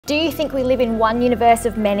Do you think we live in one universe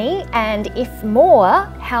of many? And if more,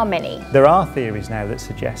 how many? There are theories now that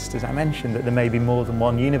suggest, as I mentioned, that there may be more than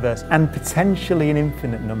one universe and potentially an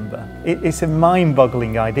infinite number. It's a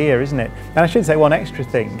mind-boggling idea, isn't it? And I should say one extra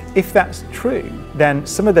thing. If that's true, then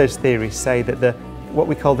some of those theories say that what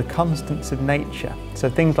we call the constants of nature, so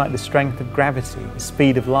things like the strength of gravity, the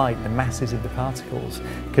speed of light, the masses of the particles,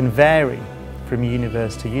 can vary from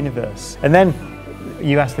universe to universe. And then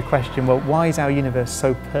you ask the question, well, why is our universe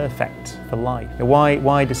so perfect for life?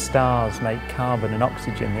 Why do stars make carbon and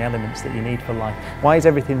oxygen, the elements that you need for life? Why is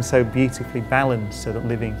everything so beautifully balanced so that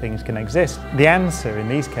living things can exist? The answer in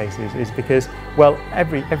these cases is because, well,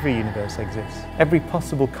 every universe exists. Every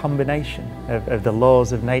possible combination of the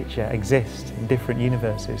laws of nature exist in different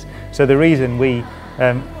universes. So the reason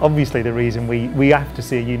obviously the reason we have to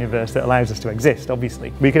see a universe that allows us to exist,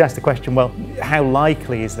 obviously. We could ask the question, well, how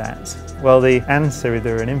likely is that? Well, the answer, if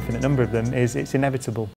there are an infinite number of them, is it's inevitable.